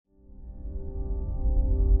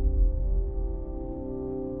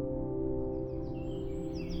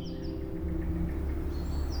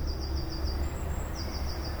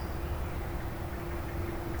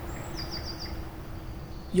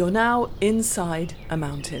You're now inside a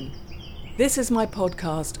mountain. This is my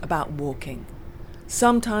podcast about walking.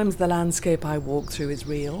 Sometimes the landscape I walk through is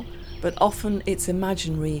real, but often it's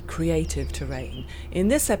imaginary, creative terrain. In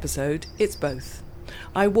this episode, it's both.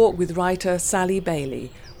 I walk with writer Sally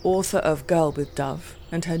Bailey, author of Girl with Dove,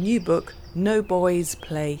 and her new book, No Boys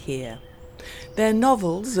Play Here. They're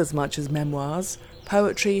novels as much as memoirs,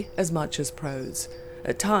 poetry as much as prose.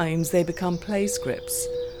 At times they become play scripts,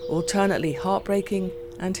 alternately heartbreaking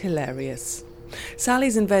and hilarious.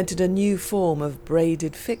 Sally's invented a new form of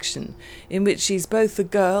braided fiction, in which she's both the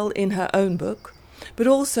girl in her own book, but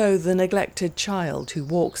also the neglected child who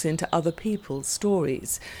walks into other people's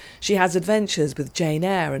stories. She has adventures with Jane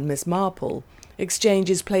Eyre and Miss Marple,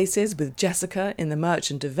 exchanges places with Jessica in The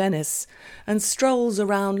Merchant of Venice, and strolls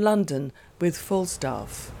around London with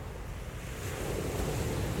Falstaff.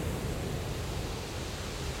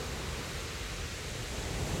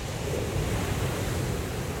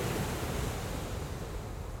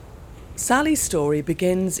 Sally's story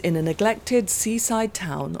begins in a neglected seaside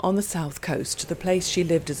town on the south coast, the place she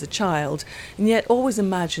lived as a child and yet always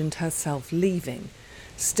imagined herself leaving.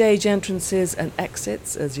 Stage entrances and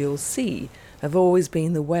exits, as you'll see, have always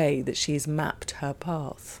been the way that she's mapped her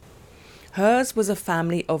path. Hers was a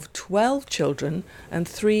family of 12 children and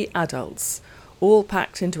 3 adults, all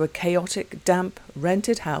packed into a chaotic, damp,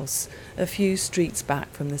 rented house a few streets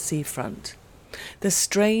back from the seafront. The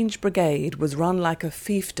Strange Brigade was run like a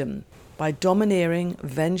fiefdom by domineering,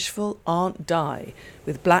 vengeful Aunt Di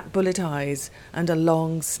with black bullet eyes and a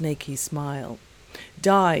long, snaky smile.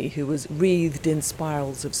 Di, who was wreathed in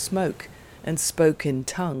spirals of smoke and spoke in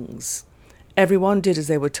tongues. Everyone did as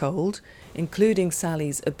they were told, including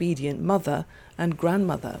Sally's obedient mother and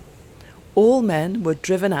grandmother. All men were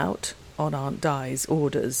driven out on Aunt Di's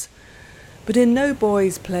orders. But in No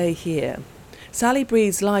Boys Play Here, Sally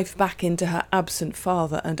breathes life back into her absent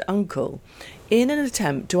father and uncle in an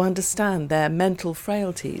attempt to understand their mental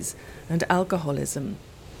frailties and alcoholism.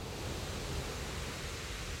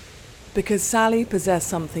 Because Sally possessed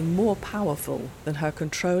something more powerful than her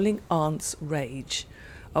controlling aunt's rage,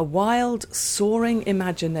 a wild, soaring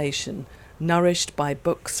imagination nourished by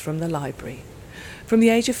books from the library. From the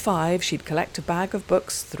age of 5, she'd collect a bag of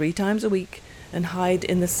books 3 times a week and hide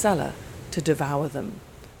in the cellar to devour them.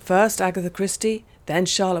 First Agatha Christie, then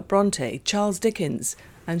Charlotte Bronte, Charles Dickens,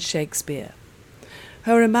 and Shakespeare.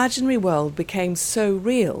 Her imaginary world became so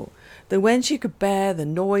real that when she could bear the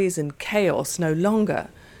noise and chaos no longer,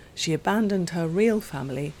 she abandoned her real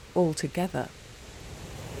family altogether.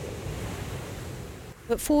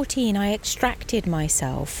 At 14, I extracted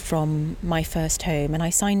myself from my first home and I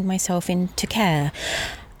signed myself into care.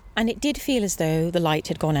 And it did feel as though the light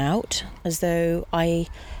had gone out, as though I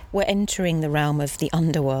were entering the realm of the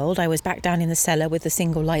underworld. I was back down in the cellar with a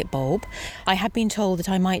single light bulb. I had been told that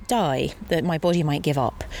I might die, that my body might give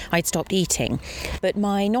up. I'd stopped eating. But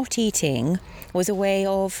my not eating was a way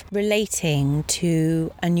of relating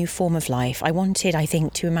to a new form of life. I wanted, I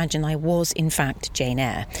think, to imagine I was, in fact, Jane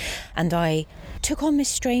Eyre. And I took on this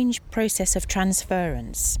strange process of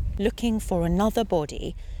transference, looking for another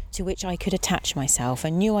body to which I could attach myself,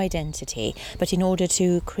 a new identity. But in order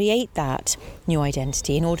to create that new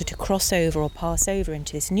identity, in order to cross over or pass over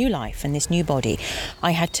into this new life and this new body,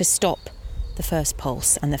 I had to stop the first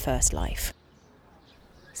pulse and the first life.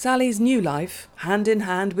 Sally's new life, hand in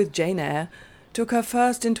hand with Jane Eyre, took her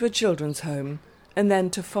first into a children's home and then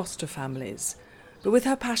to foster families. But with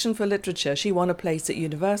her passion for literature, she won a place at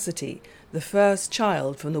university, the first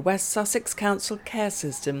child from the West Sussex Council care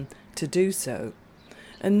system to do so.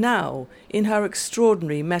 And now, in her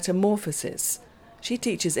extraordinary metamorphosis, she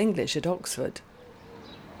teaches English at Oxford.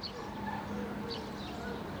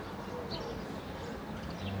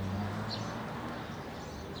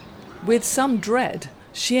 With some dread,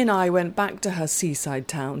 she and I went back to her seaside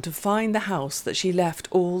town to find the house that she left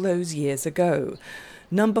all those years ago,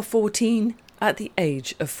 number 14 at the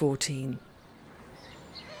age of 14.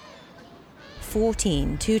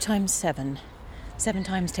 14, 2 times 7, 7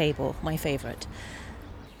 times table, my favourite.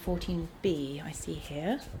 14B, I see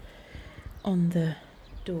here, on the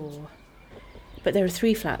door. But there are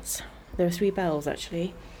 3 flats. There are 3 bells,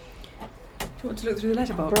 actually. Do you want to look through the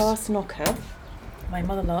letterbox? Brass knocker. My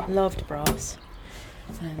mother loved brass.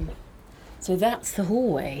 So that's the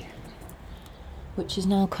hallway, which is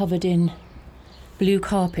now covered in blue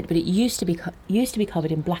carpet, but it used to be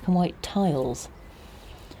covered in black and white tiles.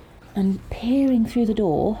 And peering through the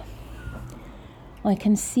door, I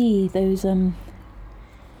can see those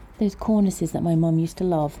cornices that my mum used to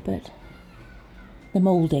love, but the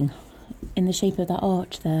moulding in the shape of that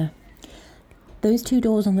arch there. Those 2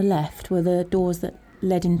 doors on the left were the doors that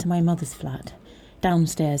led into my mother's flat.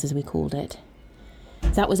 downstairs, as we called it.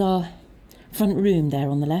 That was our front room there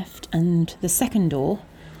on the left, and the second door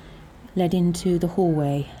led into the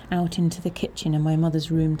hallway, out into the kitchen and my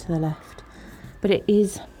mother's room to the left. But it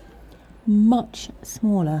is much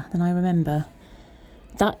smaller than I remember.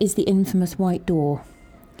 That is the infamous white door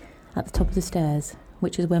at the top of the stairs,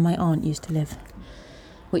 which is where my aunt used to live,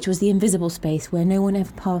 which was the invisible space where no one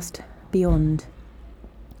ever passed beyond.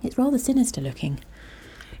 It's rather sinister looking.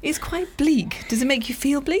 It's quite bleak. Does it make you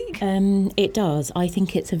feel bleak? It does. I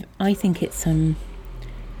think it's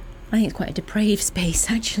quite a depraved space,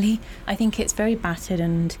 actually. I think it's very battered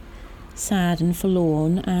and sad and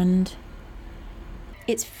forlorn, and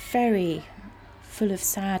it's very full of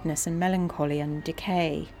sadness and melancholy and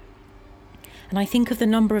decay. And I think of the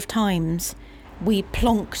number of times we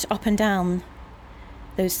plonked up and down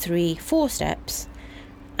those 3-4 steps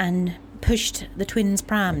and pushed the twins'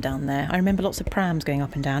 pram down there. I remember lots of prams going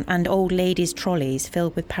up and down, and old ladies' trolleys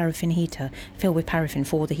filled with paraffin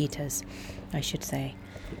for the heaters, I should say.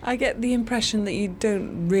 I get the impression that you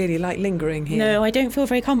don't really like lingering here. No, I don't feel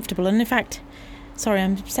very comfortable, and in fact, sorry,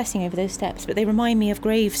 I'm obsessing over those steps, but they remind me of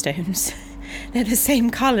gravestones. They're the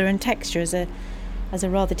same colour and texture as a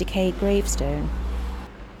rather decayed gravestone.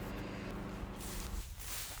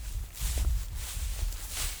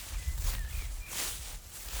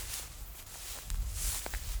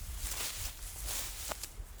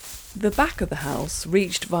 The back of the house,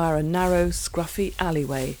 reached via a narrow, scruffy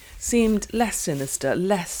alleyway, seemed less sinister,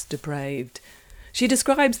 less depraved. She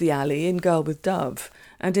describes the alley in Girl with Dove,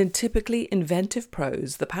 and in typically inventive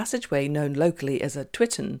prose, the passageway known locally as a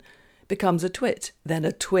twitten becomes a twit, then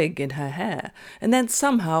a twig in her hair, and then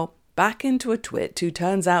somehow back into a twit who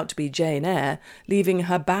turns out to be Jane Eyre, leaving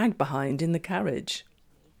her bag behind in the carriage.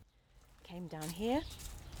 Came down here,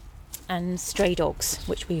 and stray dogs,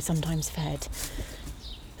 which we sometimes fed.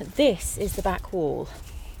 But this is the back wall,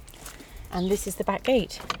 and this is the back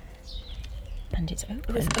gate. And it's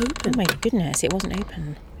open. It's open. Oh my goodness, it wasn't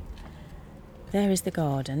open. There is the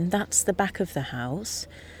garden. That's the back of the house.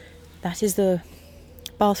 That is the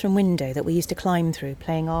bathroom window that we used to climb through,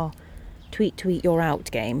 playing our tweet, tweet, you're out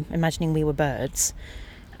game, imagining we were birds,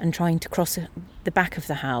 and trying to cross the back of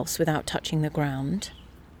the house without touching the ground.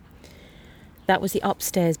 That was the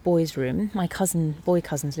upstairs boys' room. My boy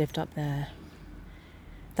cousins lived up there.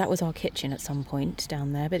 That was our kitchen at some point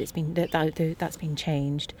down there, but that's been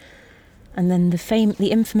changed. And then the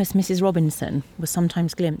infamous Mrs. Robinson was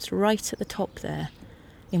sometimes glimpsed right at the top there,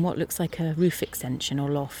 in what looks like a roof extension or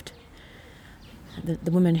loft.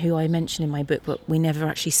 The woman who I mention in my book, but we never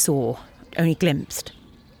actually saw, only glimpsed.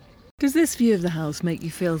 Does this view of the house make you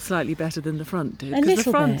feel slightly better than the front did? Because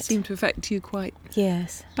the front seemed to affect you quite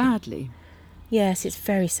badly. Yes, it's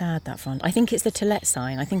very sad, that front. I think it's the to let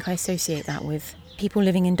sign. I think I associate that with people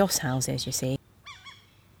living in doss houses, you see.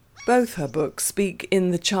 Both her books speak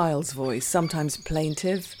in the child's voice, sometimes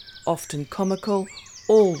plaintive, often comical,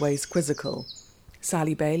 always quizzical.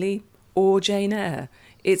 Sally Bailey or Jane Eyre,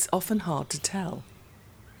 it's often hard to tell.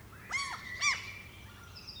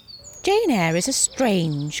 Jane Eyre is a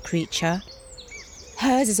strange creature.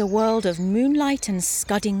 Hers is a world of moonlight and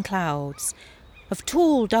scudding clouds, of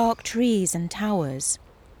tall dark trees and towers.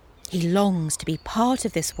 He longs to be part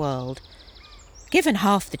of this world. Given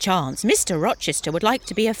half the chance, Mr. Rochester would like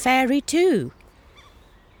to be a fairy too.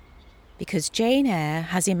 Because Jane Eyre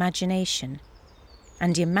has imagination,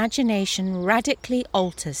 and imagination radically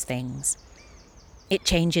alters things. It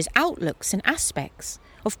changes outlooks and aspects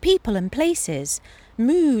of people and places,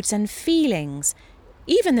 moods and feelings,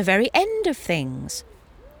 even the very end of things.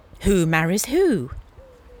 Who marries who?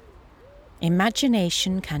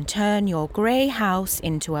 Imagination can turn your grey house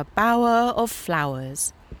into a bower of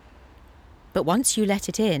flowers. But once you let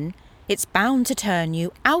it in, it's bound to turn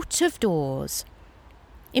you out of doors.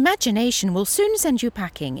 Imagination will soon send you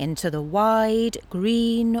packing into the wide,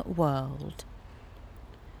 green world.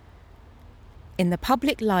 In the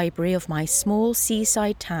public library of my small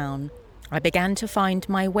seaside town, I began to find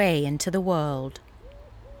my way into the world.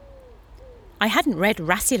 I hadn't read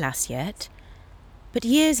Rasselas yet, but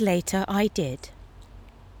years later I did.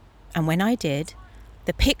 And when I did,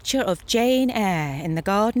 the picture of Jane Eyre in the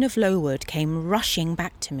Garden of Lowood came rushing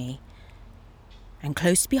back to me. And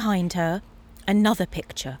close behind her, another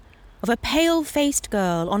picture of a pale-faced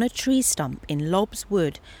girl on a tree stump in Lobbs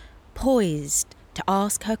Wood, poised to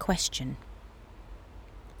ask her question.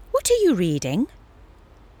 "What are you reading?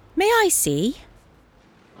 May I see?"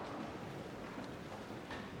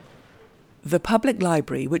 The public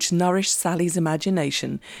library, which nourished Sally's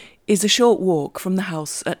imagination, is a short walk from the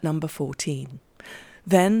house at number 14.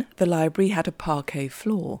 Then the library had a parquet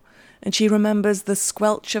floor, and she remembers the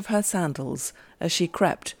squelch of her sandals as she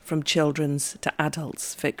crept from children's to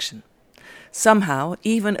adults' fiction. Somehow,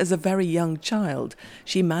 even as a very young child,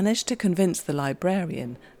 she managed to convince the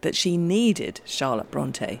librarian that she needed Charlotte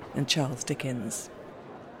Bronte and Charles Dickens.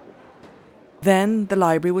 Then the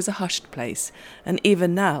library was a hushed place, and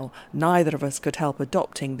even now neither of us could help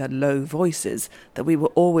adopting the low voices that we were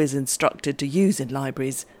always instructed to use in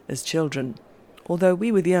libraries as children, although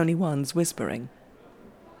we were the only ones whispering.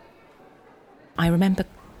 I remember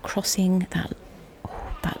crossing that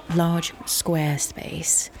large square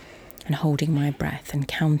space and holding my breath and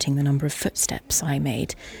counting the number of footsteps I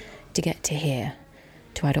made to get to here,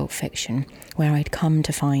 to adult fiction, where I'd come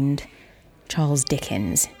to find Charles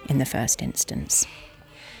Dickens in the first instance.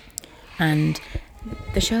 And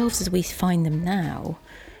the shelves as we find them now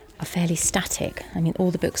are fairly static. I mean,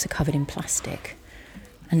 all the books are covered in plastic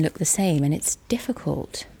and look the same, and it's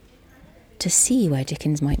difficult to see where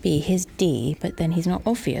Dickens might be. Here's D, but then he's not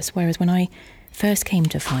obvious, whereas when I first came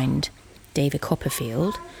to find David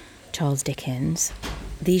Copperfield, Charles Dickens,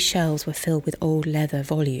 these shelves were filled with old leather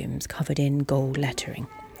volumes covered in gold lettering.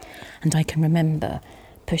 And I can remember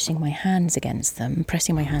pushing my hands against them,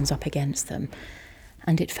 pressing my hands up against them,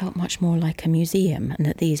 and it felt much more like a museum, and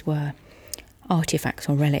that these were artefacts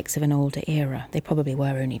or relics of an older era. They probably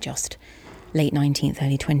were only just late 19th,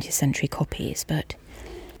 early 20th century copies, but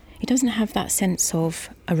it doesn't have that sense of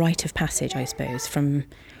a rite of passage, I suppose, from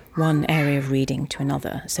one area of reading to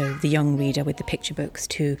another. So the young reader with the picture books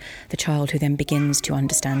to the child who then begins to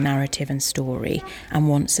understand narrative and story and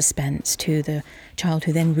wants suspense, to the child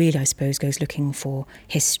who then really, I suppose, goes looking for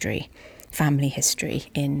history, family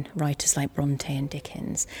history in writers like Bronte and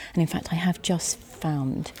Dickens. And in fact, I have just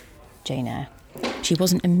found Jane Eyre. She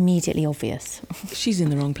wasn't immediately obvious. She's in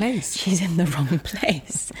the wrong place. She's in the wrong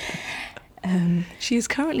place. She is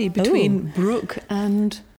currently between Brooke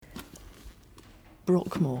and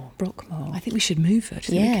Brockmore. Brockmore. I think we should move her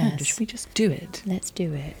to the weekend. Should we just do it? Let's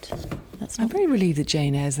do it. I'm very relieved that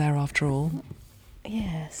Jane Eyre's there after all.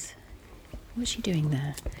 Yes. What's she doing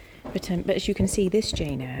there? But as you can see, this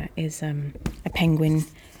Jane Eyre is a Penguin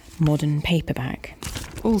modern paperback.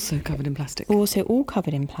 Also covered in plastic. Also all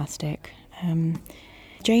covered in plastic.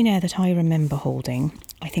 Jane Eyre that I remember holding,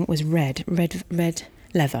 I think, was red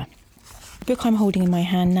leather. The book I'm holding in my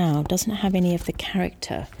hand now doesn't have any of the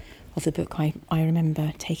character of the book I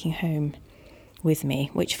remember taking home with me,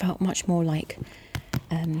 which felt much more like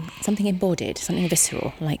something embodied, something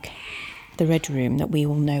visceral, like the Red Room that we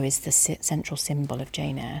all know is the central symbol of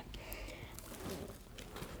Jane Eyre.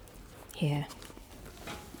 Here.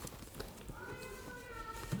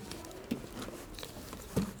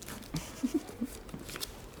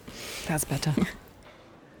 That's better.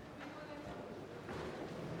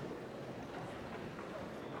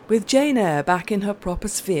 With Jane Eyre back in her proper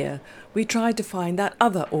sphere, we tried to find that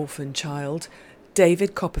other orphan child,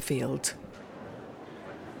 David Copperfield.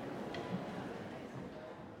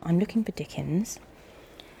 I'm looking for Dickens,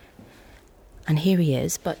 and here he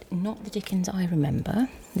is, but not the Dickens I remember.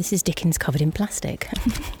 This is Dickens covered in plastic.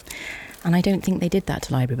 And I don't think they did that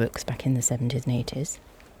to library books back in the 70s and 80s.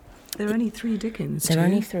 There are only 3 Dickens. There are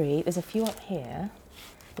only 3. There's a few up here.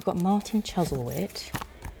 We've got Martin Chuzzlewit,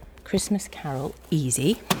 Christmas Carol,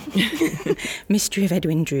 easy. Mystery of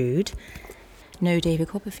Edwin Drood. No David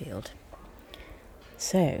Copperfield.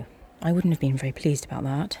 So, I wouldn't have been very pleased about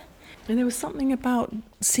that. And there was something about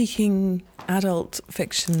seeking adult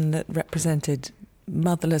fiction that represented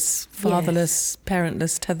motherless, fatherless,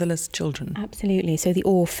 parentless, tetherless children. Absolutely. So the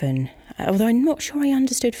orphan. Although I'm not sure I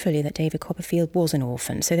understood fully that David Copperfield was an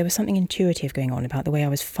orphan. So there was something intuitive going on about the way I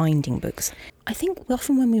was finding books. I think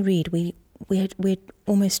often when we read, we're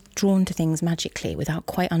almost drawn to things magically without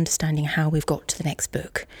quite understanding how we've got to the next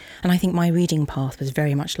book. And I think my reading path was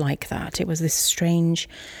very much like that. It was this strange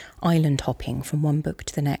island hopping from one book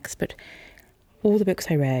to the next. But all the books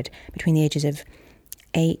I read between the ages of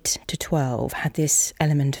 8 to 12 had this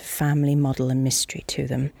element of family muddle and mystery to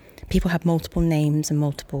them. People had multiple names and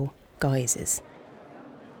multiple guises.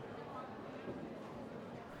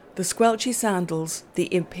 The squelchy sandals,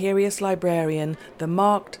 the imperious librarian, the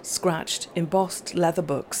marked, scratched, embossed leather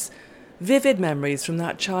books. Vivid memories from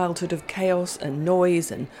that childhood of chaos and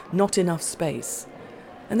noise and not enough space.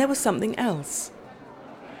 And there was something else.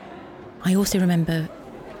 I also remember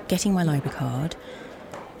getting my library card,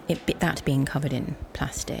 that being covered in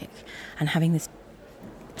plastic, and having this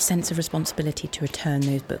sense of responsibility to return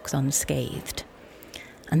those books unscathed.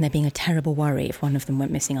 And there being a terrible worry if one of them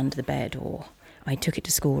went missing under the bed, or I took it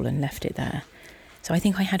to school and left it there. So I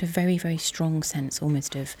think I had a very, very strong sense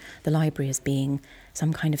almost of the library as being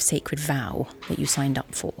some kind of sacred vow that you signed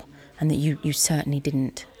up for, and that you certainly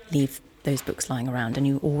didn't leave those books lying around, and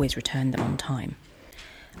you always return them on time.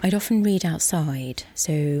 I'd often read outside,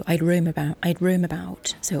 so I'd roam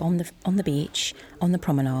about. So on the beach, on the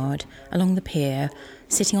promenade, along the pier,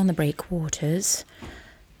 sitting on the breakwaters.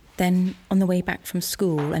 Then on the way back from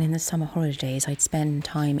school and in the summer holidays, I'd spend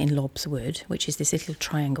time in Lobbs Wood, which is this little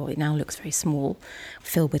triangle. It now looks very small,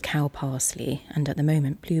 filled with cow parsley and at the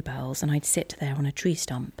moment bluebells. And I'd sit there on a tree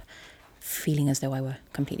stump, feeling as though I were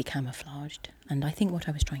completely camouflaged. And I think what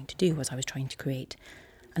I was trying to do was I was trying to create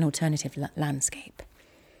an alternative landscape,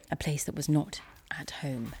 a place that was not at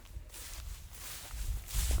home.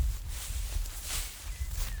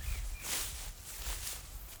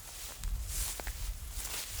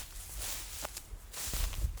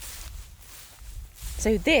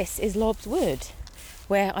 So this is Lobbs Wood,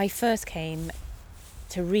 where I first came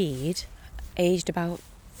to read, aged about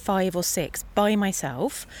 5 or 6, by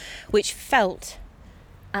myself, which felt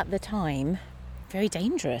at the time very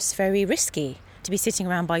dangerous, very risky to be sitting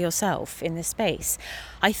around by yourself in this space.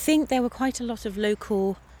 I think there were quite a lot of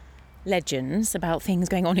local legends about things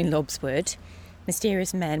going on in Lobbs Wood,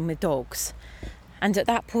 mysterious men with dogs. And at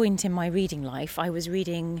that point in my reading life, I was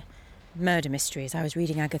reading murder mysteries. I was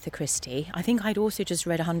reading Agatha Christie. I think I'd also just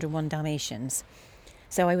read 101 Dalmatians.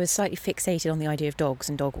 So I was slightly fixated on the idea of dogs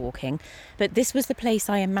and dog walking. But this was the place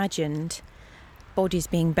I imagined bodies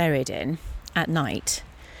being buried in at night.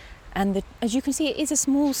 And as you can see, it is a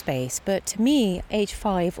small space, but to me, age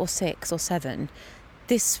 5 or 6 or 7,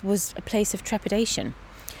 this was a place of trepidation.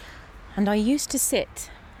 And I used to sit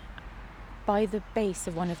by the base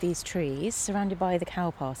of one of these trees, surrounded by the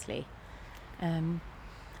cow parsley. And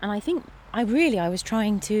I think I was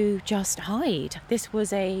trying to just hide. This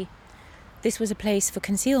was a place for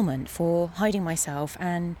concealment, for hiding myself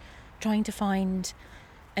and trying to find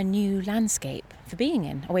a new landscape for being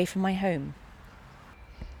in, away from my home.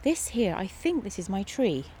 This here, I think this is my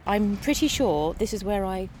tree. I'm pretty sure this is where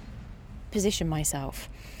I position myself.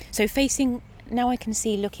 So now I can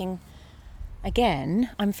see looking again,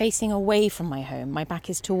 I'm facing away from my home. My back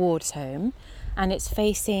is towards home and it's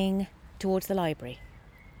facing towards the library.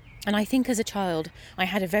 And I think as a child, I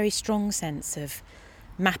had a very strong sense of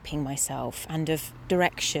mapping myself and of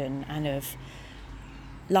direction and of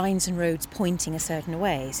lines and roads pointing a certain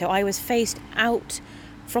way. So I was faced out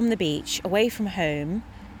from the beach, away from home,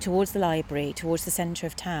 towards the library, towards the centre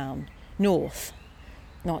of town, north,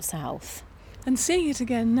 not south. And seeing it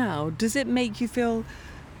again now, does it make you feel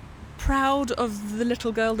proud of the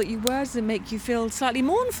little girl that you were? Does it make you feel slightly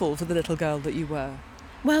mournful for the little girl that you were?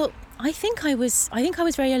 Well, I think I was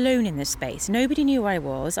very alone in this space. Nobody knew where I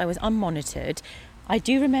was unmonitored. I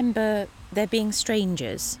do remember there being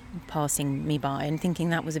strangers passing me by and thinking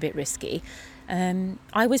that was a bit risky.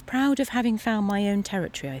 I was proud of having found my own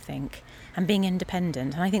territory, I think, and being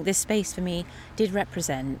independent. And I think this space for me did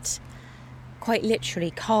represent quite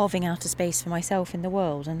literally carving out a space for myself in the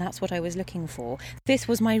world, and that's what I was looking for. This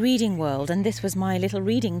was my reading world, and this was my little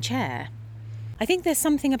reading chair. I think there's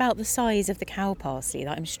something about the size of the cow parsley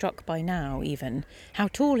that I'm struck by now, even, how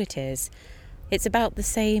tall it is. It's about the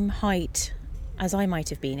same height as I might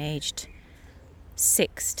have been, aged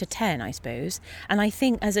 6 to 10, I suppose. And I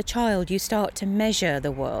think as a child you start to measure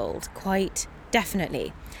the world quite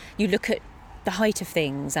definitely. You look at the height of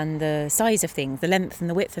things and the size of things, the length and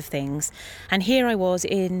the width of things. And here I was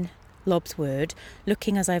in Lobbs Wood,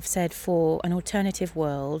 looking, as I've said, for an alternative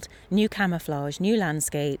world, new camouflage, new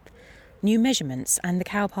landscape, new measurements. And the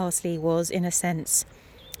cow parsley was, in a sense,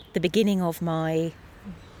 the beginning of my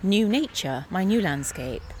new nature, my new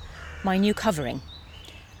landscape, my new covering.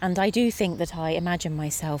 And I do think that I imagine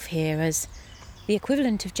myself here as the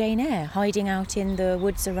equivalent of Jane Eyre, hiding out in the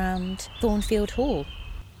woods around Thornfield Hall.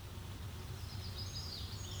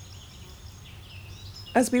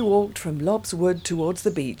 As we walked from Lobbs Wood towards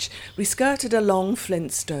the beach, we skirted a long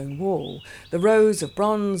flint stone wall. The rows of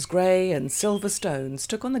bronze, grey and silver stones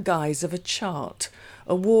took on the guise of a chart,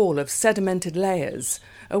 a wall of sedimented layers,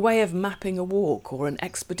 a way of mapping a walk or an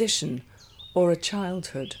expedition or a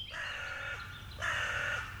childhood.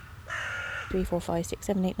 3, 4, 5, 6,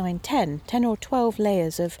 7, 8, 9, 10 or 12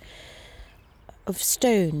 layers of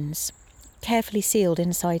stones carefully sealed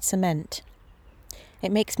inside cement.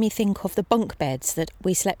 It makes me think of the bunk beds that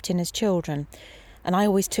we slept in as children, and I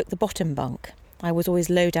always took the bottom bunk. I was always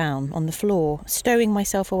low down on the floor, stowing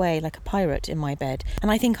myself away like a pirate in my bed. And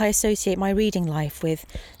I think I associate my reading life with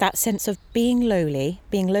that sense of being lowly,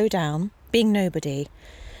 being low down, being nobody,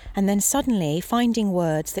 and then suddenly finding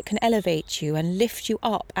words that can elevate you and lift you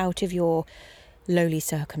up out of your lowly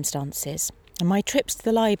circumstances. And my trips to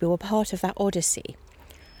the library were part of that odyssey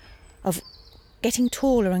of getting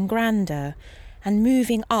taller and grander and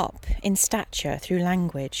moving up in stature through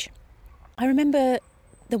language. I remember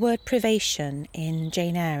the word privation in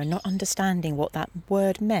Jane Eyre and not understanding what that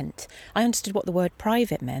word meant. I understood what the word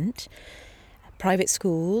private meant. Private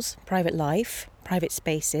schools, private life, private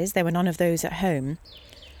spaces. There were none of those at home.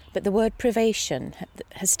 But the word privation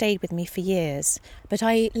has stayed with me for years. But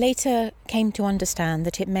I later came to understand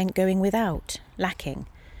that it meant going without, lacking,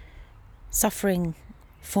 suffering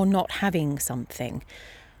for not having something.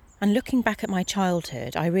 And looking back at my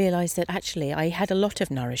childhood, I realised that actually I had a lot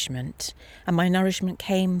of nourishment, and my nourishment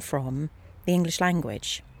came from the English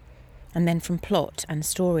language, and then from plot and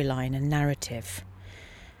storyline and narrative.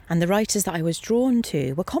 And the writers that I was drawn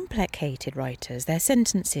to were complicated writers. Their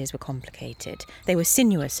sentences were complicated. They were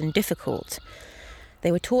sinuous and difficult.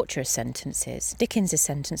 They were torturous sentences. Dickens's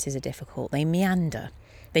sentences are difficult. They meander.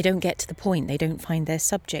 They don't get to the point. They don't find their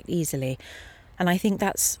subject easily. And I think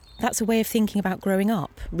that's a way of thinking about growing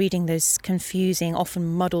up, reading those confusing, often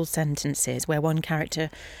muddled sentences where one character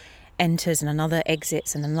enters and another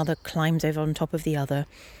exits and another climbs over on top of the other,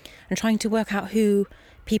 and trying to work out who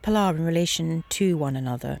people are in relation to one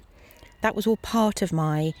another. That was all part of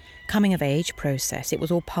my coming-of-age process. It was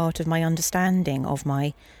all part of my understanding of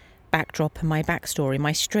my backdrop and my backstory,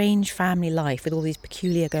 my strange family life with all these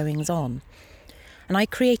peculiar goings-on. And I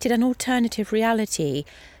created an alternative reality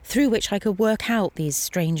through which I could work out these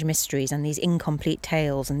strange mysteries and these incomplete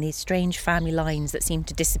tales and these strange family lines that seemed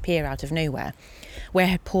to disappear out of nowhere. Where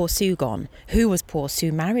had poor Sue gone? Who was poor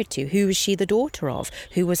Sue married to? Who was she the daughter of?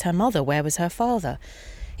 Who was her mother? Where was her father?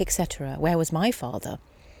 Etc. Where was my father?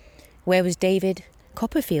 Where was David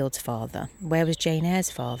Copperfield's father? Where was Jane Eyre's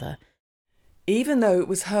father? Even though it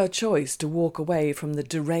was her choice to walk away from the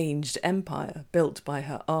deranged empire built by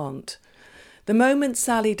her aunt, the moment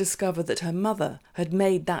Sally discovered that her mother had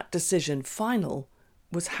made that decision final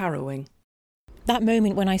was harrowing. That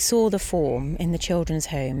moment when I saw the form in the children's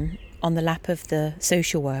home on the lap of the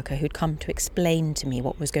social worker who'd come to explain to me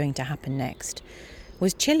what was going to happen next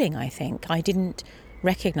was chilling, I think. I didn't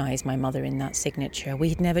recognise my mother in that signature. We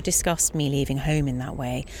had never discussed me leaving home in that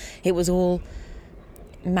way. It was all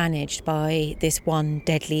managed by this one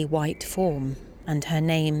deadly white form and her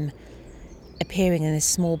name appearing in this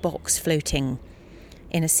small box floating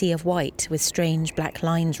in a sea of white with strange black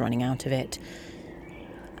lines running out of it.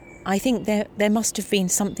 I think there must have been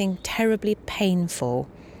something terribly painful,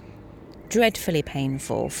 dreadfully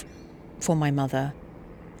painful for my mother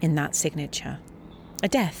in that signature. A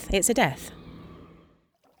death. It's a death.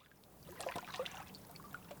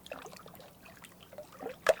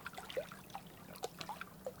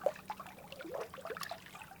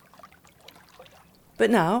 But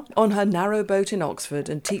now, on her narrow boat in Oxford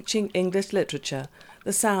and teaching English literature,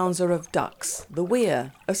 the sounds are of ducks, the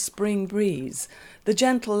weir, a spring breeze, the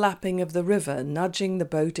gentle lapping of the river nudging the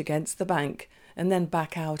boat against the bank and then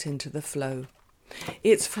back out into the flow.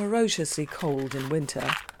 It's ferociously cold in winter,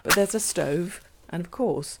 but there's a stove and, of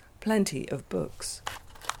course, plenty of books.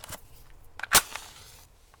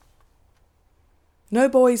 No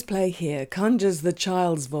Boys Play Here conjures the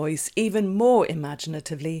child's voice even more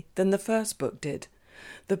imaginatively than the first book did.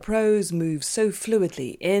 The prose moves so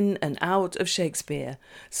fluidly in and out of Shakespeare,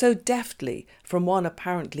 so deftly from one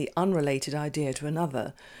apparently unrelated idea to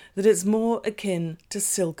another, that it's more akin to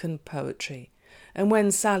silken poetry. And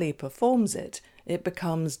when Sally performs it, it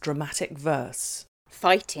becomes dramatic verse.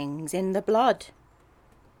 Fighting's in the blood.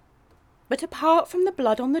 But apart from the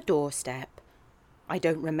blood on the doorstep, I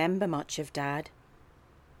don't remember much of Dad.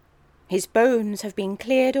 His bones have been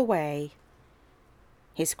cleared away,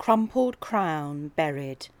 his crumpled crown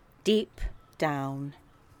buried deep down.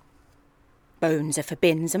 Bones are for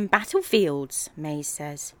bins and battlefields, Maze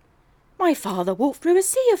says. My father walked through a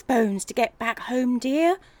sea of bones to get back home,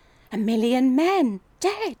 dear. 1,000,000 men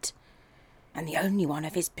dead, and the only one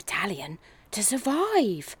of his battalion to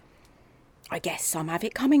survive. I guess some have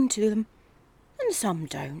it coming to them, and some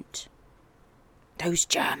don't. Those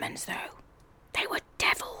Germans, though, they were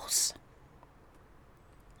devils.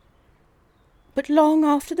 But long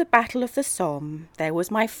after the Battle of the Somme, there was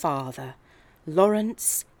my father,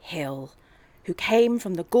 Lawrence Hill, who came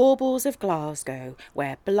from the Gorbals of Glasgow,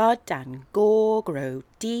 where blood and gore grow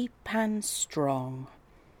deep and strong.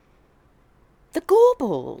 The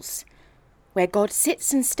Gorbals, where God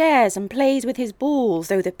sits and stares and plays with his balls,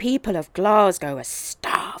 though the people of Glasgow are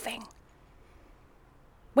starving.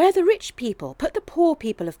 Where the rich people put the poor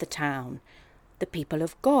people of the town, the people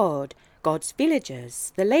of God, God's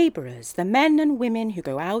villagers, the labourers, the men and women who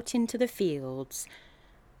go out into the fields.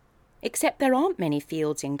 Except there aren't many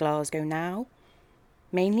fields in Glasgow now.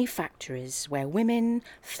 mainly factories where women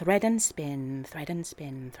thread and spin, thread and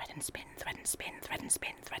spin, thread and spin, thread and spin, thread and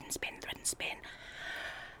spin, thread and spin, thread and spin,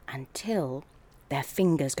 until their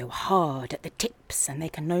fingers go hard at the tips and they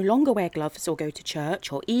can no longer wear gloves or go to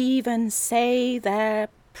church or even say their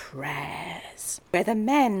prayers. Where the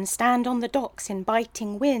men stand on the docks in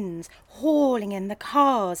biting winds, hauling in the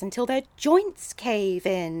cars until their joints cave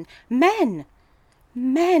in. Men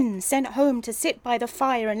sent home to sit by the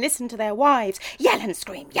fire and listen to their wives yell and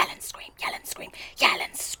scream, yell and scream, yell and scream, yell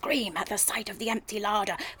and scream at the sight of the empty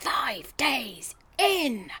larder 5 days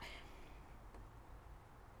in.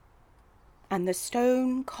 And the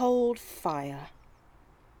stone-cold fire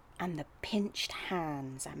and the pinched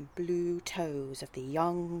hands and blue toes of the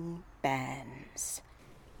young bairns.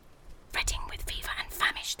 Fretting with fever and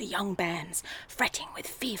famished, the young bairns, fretting with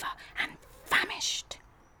fever and famished.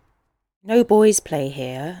 No Boys Play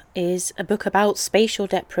Here is a book about spatial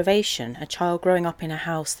deprivation, a child growing up in a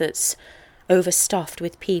house that's overstuffed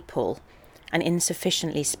with people and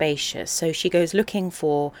insufficiently spacious. So she goes looking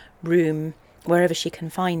for room wherever she can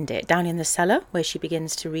find it, down in the cellar where she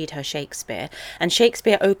begins to read her Shakespeare. And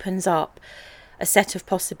Shakespeare opens up a set of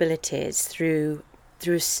possibilities through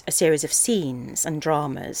a series of scenes and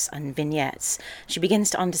dramas and vignettes. She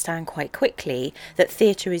begins to understand quite quickly that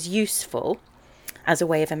theatre is useful as a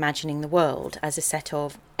way of imagining the world, as a set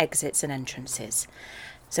of exits and entrances.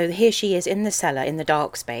 So here she is in the cellar, in the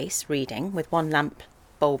dark space, reading, with one light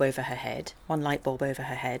bulb over her head,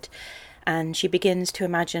 and she begins to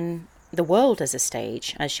imagine the world as a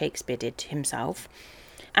stage, as Shakespeare did himself.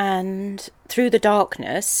 And through the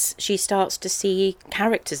darkness, she starts to see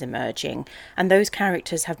characters emerging, and those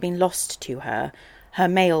characters have been lost to her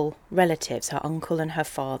male relatives, her uncle and her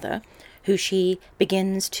father, who she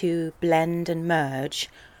begins to blend and merge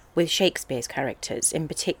with Shakespeare's characters, in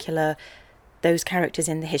particular those characters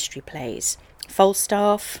in the history plays.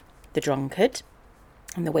 Falstaff, the drunkard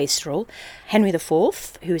and the wastrel, Henry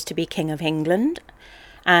IV, who is to be King of England,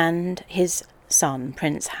 and his son,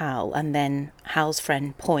 Prince Hal, and then Hal's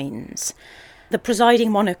friend Poins. The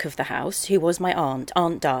presiding monarch of the house, who was my aunt,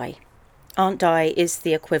 Aunt Di. Aunt Di is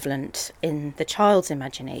the equivalent in the child's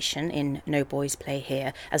imagination, in No Boys Play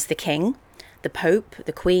Here, as the king, the pope,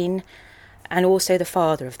 the queen, and also the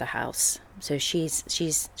father of the house. So she's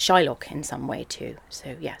Shylock in some way too.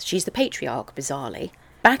 So yes, she's the patriarch, bizarrely.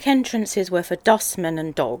 Back entrances were for dustmen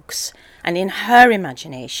and dogs, and in her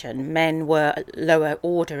imagination, men were a lower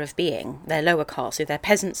order of being. They're lower caste, so they're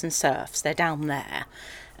peasants and serfs, they're down there.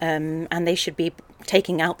 And they should be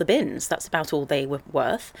taking out the bins, that's about all they were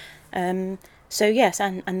worth. So yes,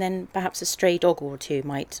 and then perhaps a stray dog or two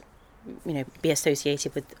might, be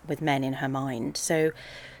associated with men in her mind. So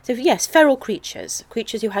yes, feral creatures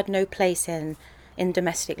who had no place in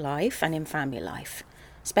domestic life and in family life.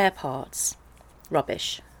 Spare parts.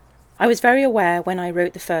 Rubbish. I was very aware when I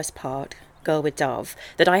wrote the first part, Girl with Dove,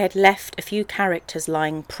 that I had left a few characters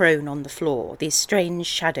lying prone on the floor, these strange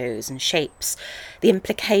shadows and shapes, the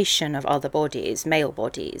implication of other bodies, male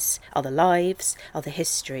bodies, other lives, other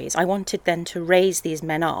histories. I wanted then to raise these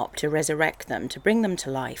men up, to resurrect them, to bring them to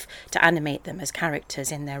life, to animate them as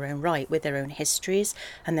characters in their own right, with their own histories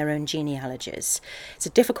and their own genealogies. It's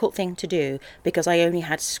a difficult thing to do because I only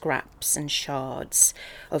had scraps and shards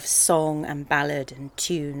of song and ballad and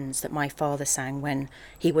tunes that my father sang when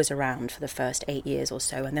he was around for the first 8 years or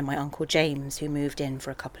so, and then my Uncle James, who moved in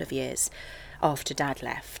for a couple of years after Dad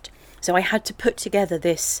left. So I had to put together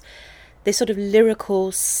this sort of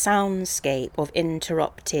lyrical soundscape of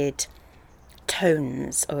interrupted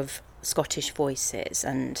tones of Scottish voices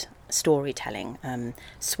and storytelling,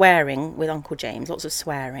 swearing with Uncle James, lots of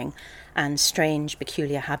swearing, and strange,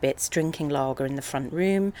 peculiar habits, drinking lager in the front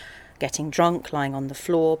room, getting drunk, lying on the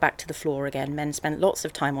floor, back to the floor again. Men spent lots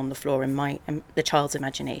of time on the floor in the child's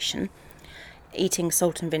imagination, eating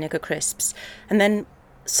salt and vinegar crisps. And then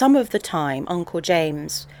some of the time, Uncle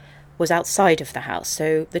James was outside of the house,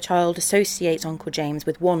 so the child associates Uncle James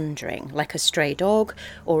with wandering, like a stray dog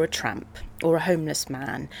or a tramp or a homeless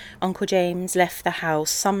man. Uncle James left the house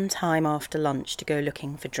some time after lunch to go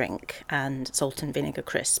looking for drink and salt and vinegar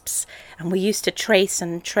crisps, and we used to trace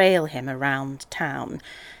and trail him around town,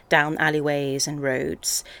 down alleyways and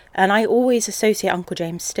roads. And I always associate Uncle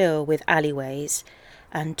James still with alleyways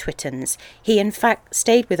and Twittons. He in fact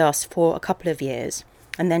stayed with us for a couple of years,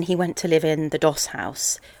 and then he went to live in the Doss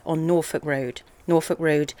House on Norfolk Road. Norfolk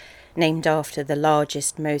Road, named after the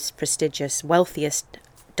largest, most prestigious, wealthiest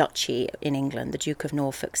duchy in England, the Duke of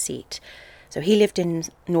Norfolk's seat. So he lived in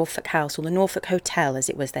Norfolk House, or the Norfolk Hotel as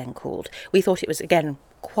it was then called. We thought it was, again,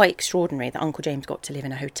 quite extraordinary that Uncle James got to live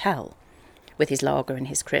in a hotel with his lager and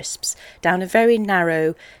his crisps, down a very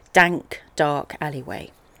narrow, dank, dark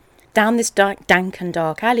alleyway. Down this dank and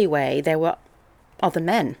dark alleyway, there were other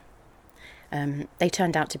men. They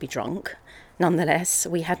turned out to be drunk. Nonetheless,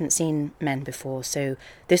 we hadn't seen men before, so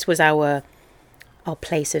this was our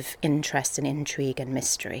place of interest and intrigue and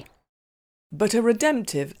mystery. But a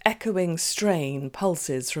redemptive, echoing strain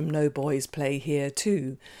pulses from No Boys Play here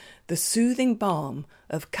too, the soothing balm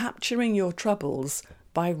of capturing your troubles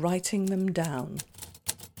by writing them down.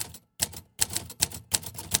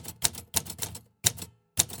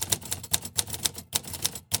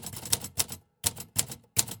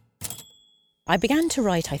 I began to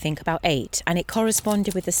write, I think, about 8, and it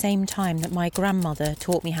corresponded with the same time that my grandmother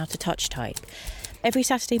taught me how to touch type. Every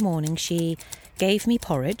Saturday morning she gave me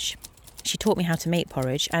porridge, she taught me how to make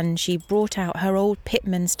porridge, and she brought out her old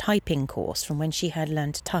Pitman's typing course from when she had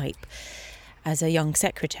learned to type as a young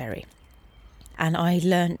secretary. And I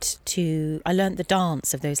learnt the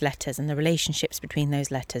dance of those letters and the relationships between those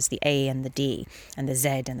letters, the A and the D, and the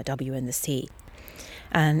Z and the W and the C.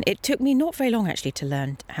 And it took me not very long, actually, to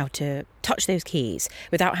learn how to touch those keys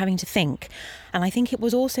without having to think. And I think it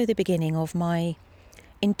was also the beginning of my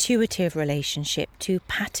intuitive relationship to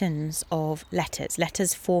patterns of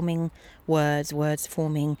letters forming words, words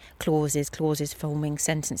forming clauses, clauses forming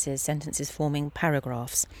sentences, sentences forming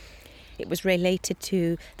paragraphs. It was related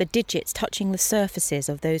to the digits touching the surfaces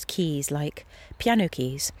of those keys, like piano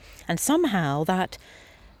keys. And somehow that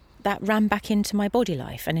ran back into my body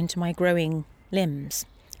life and into my growing limbs,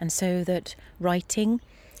 and so that writing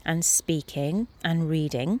and speaking and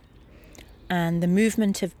reading and the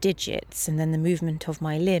movement of digits and then the movement of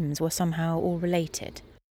my limbs were somehow all related.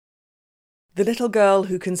 The little girl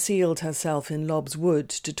who concealed herself in Lobb's Wood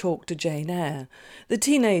to talk to Jane Eyre, the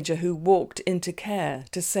teenager who walked into care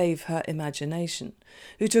to save her imagination,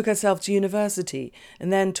 who took herself to university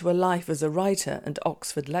and then to a life as a writer and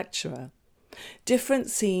Oxford lecturer. Different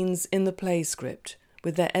scenes in the play script,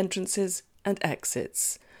 with their entrances and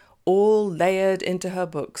exits, all layered into her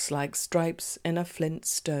books like stripes in a flint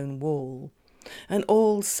stone wall, and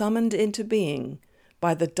all summoned into being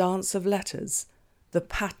by the dance of letters, the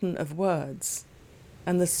pattern of words,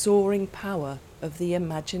 and the soaring power of the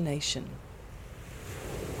imagination.